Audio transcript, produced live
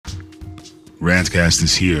Rantcast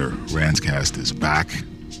is here. Rantcast is back.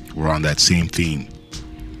 We're on that same theme.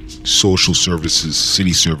 Social services,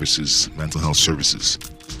 city services, mental health services,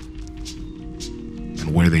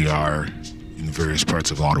 and where they are in various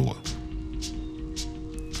parts of Ottawa.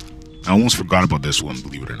 I almost forgot about this one,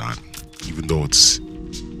 believe it or not, even though it's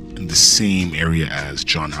in the same area as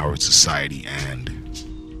John Howard Society and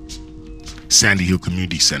Sandy Hill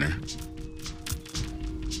Community Center.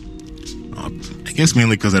 I guess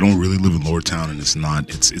mainly because I don't really live in Lowertown, and it's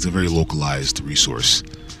a very localized resource.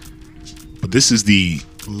 But this is the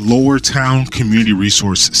Lowertown Community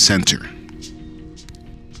Resource Center,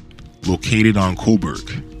 located on Coburg.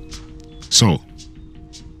 So,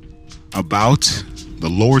 about the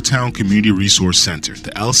Lowertown Community Resource Center,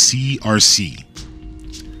 the LCRC.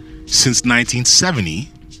 Since 1970,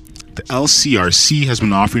 the LCRC has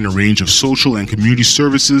been offering a range of social and community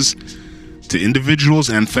services to individuals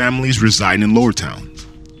and families residing in Lowertown.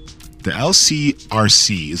 The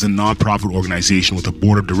LCRC is a non-profit organization with a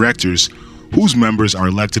board of directors whose members are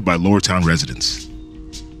elected by Lowertown residents.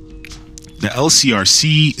 The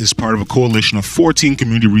LCRC is part of a coalition of 14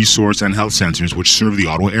 community resource and health centers which serve the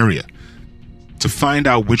Ottawa area. To find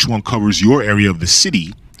out which one covers your area of the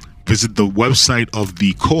city, visit the website of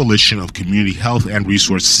the Coalition of Community Health and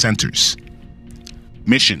Resource Centers.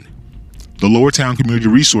 Mission: the Lowertown Community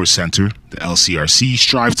Resource Center, the LCRC,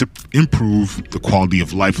 strives to improve the quality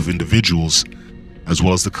of life of individuals as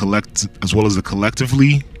well as the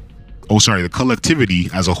collectivity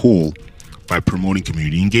as a whole by promoting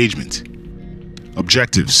community engagement.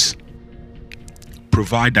 Objectives: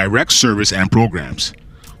 provide direct service and programs,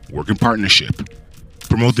 work in partnership,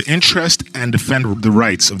 promote the interest and defend the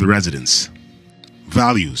rights of the residents.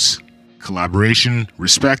 Values: collaboration,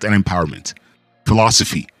 respect, and empowerment.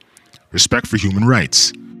 Philosophy: respect for human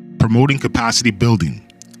rights, promoting capacity building,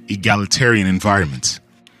 egalitarian environment.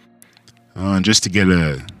 Just so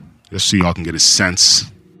y'all can get a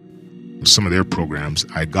sense of some of their programs,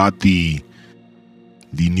 I got the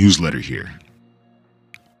newsletter here.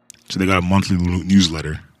 So they got a monthly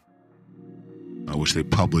newsletter, which they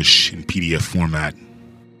publish in PDF format,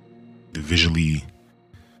 the visually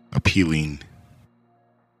appealing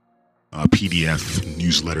PDF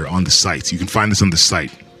newsletter on the site. So you can find this on the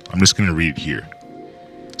site. I'm just going to read it here.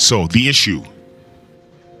 So, the issue: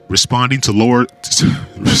 responding to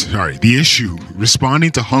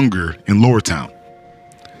hunger in Lowertown.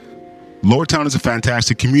 Lowertown is a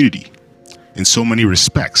fantastic community in so many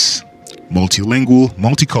respects. Multilingual,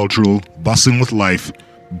 multicultural, bustling with life,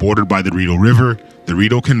 bordered by the Rideau River, the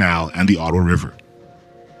Rideau Canal, and the Ottawa River.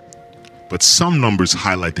 But some numbers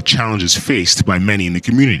highlight the challenges faced by many in the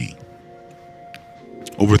community.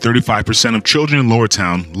 Over 35% of children in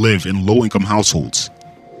Lowertown live in low-income households.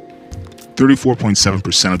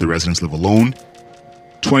 34.7% of the residents live alone.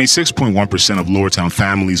 26.1% of Lowertown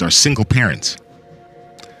families are single-parent.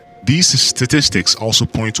 These statistics also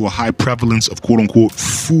point to a high prevalence of quote-unquote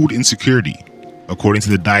food insecurity, according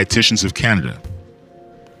to the Dietitians of Canada.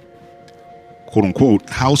 Quote-unquote,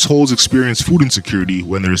 households experience food insecurity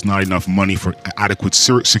when there is not enough money for adequate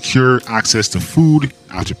secure access to food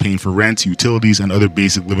after paying for rent, utilities, and other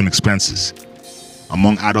basic living expenses.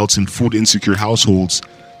 Among adults in food insecure households,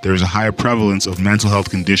 there is a higher prevalence of mental health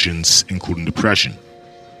conditions, including depression.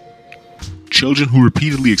 Children who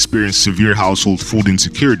repeatedly experience severe household food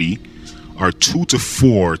insecurity are 2 to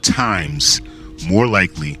 4 times more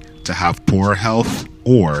likely to have poor health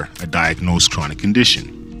or a diagnosed chronic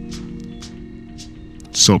condition.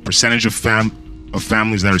 So, percentage of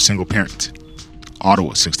families that are single parent: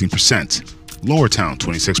 Ottawa 16%, Lowertown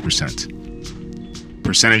 26%.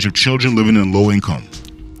 Percentage of children living in low income: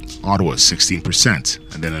 Ottawa 16%,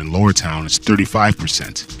 and then in Lowertown it's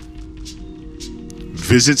 35%.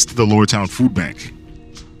 Visits to the Lowertown Food Bank: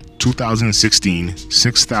 2016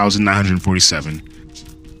 6,947,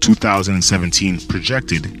 2017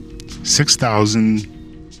 projected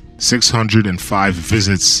 6,605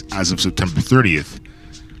 visits as of September 30th.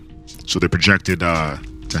 So they're projected to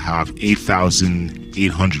have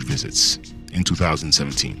 8,800 visits in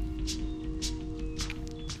 2017.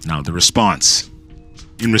 Now, the response.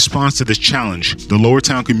 In response to this challenge, the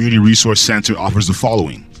Lowertown Community Resource Center offers the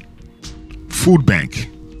following. Food Bank.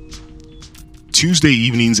 Tuesday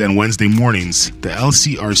evenings and Wednesday mornings, the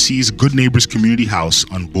LCRC's Good Neighbors Community House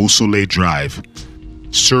on Beausoleil Drive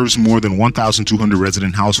serves more than 1,200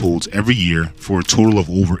 resident households every year for a total of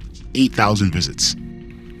over 8,000 visits.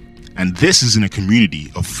 And this is in a community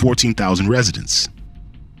of 14,000 residents.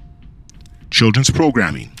 Children's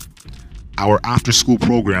programming. Our after-school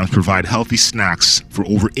programs provide healthy snacks for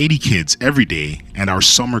over 80 kids every day, and our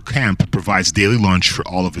summer camp provides daily lunch for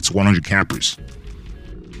all of its 100 campers.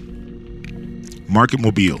 Market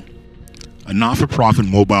Mobile, a not-for-profit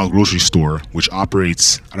mobile grocery store which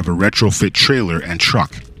operates out of a retrofit trailer and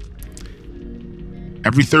truck.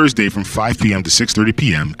 Every Thursday from 5 p.m. to 6:30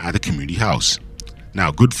 p.m. at the community house.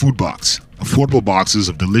 Now, Good Food Box. Affordable boxes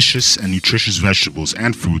of delicious and nutritious vegetables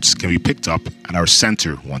and fruits can be picked up at our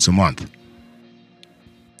center once a month.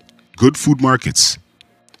 Good Food Markets.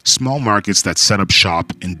 Small markets that set up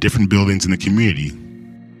shop in different buildings in the community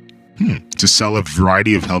to sell a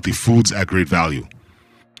variety of healthy foods at great value.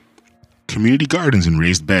 Community gardens and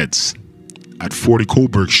raised beds at 40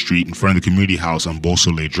 Coburg Street in front of the community house on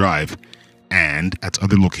Beausoleil Drive and at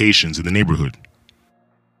other locations in the neighborhood.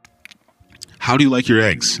 How do you like your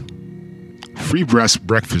eggs? Free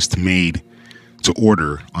breakfast made to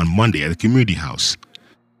order on Monday at the community house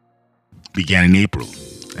began in April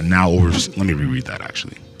and now let me reread that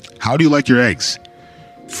actually. How do you like your eggs?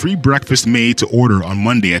 Free breakfast made to order on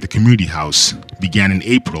Monday at the community house began in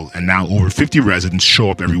April and now over 50 residents show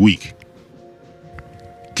up every week.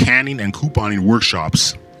 Canning and couponing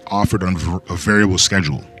workshops offered on a variable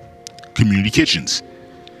schedule. Community kitchens.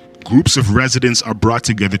 Groups of residents are brought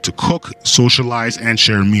together to cook, socialize, and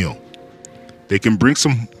share a meal. They can bring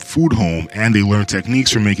some food home and they learn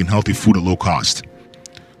techniques for making healthy food at low cost.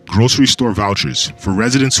 Grocery store vouchers for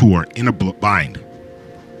residents who are in a bind.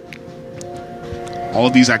 All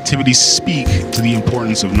of these activities speak to the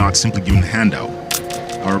importance of not simply giving a handout.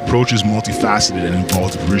 Our approach is multifaceted and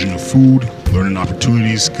involves the provision of food, learning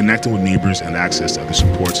opportunities, connecting with neighbors, and access to other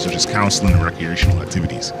supports such as counseling and recreational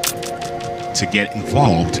activities. To get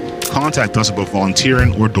involved, contact us about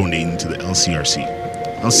volunteering or donating to the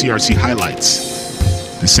LCRC. LCRC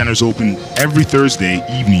highlights. The center is open every Thursday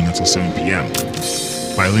evening until 7 p.m.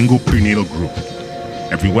 Bilingual prenatal group.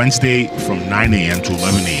 Every Wednesday from 9 a.m. to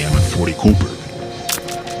 11 a.m. at 40 Coburg.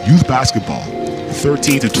 Youth basketball,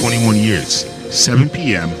 13 to 21 years, 7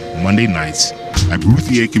 p.m. Monday nights at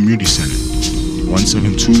Routhier Community Center,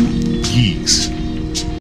 172 Geeks.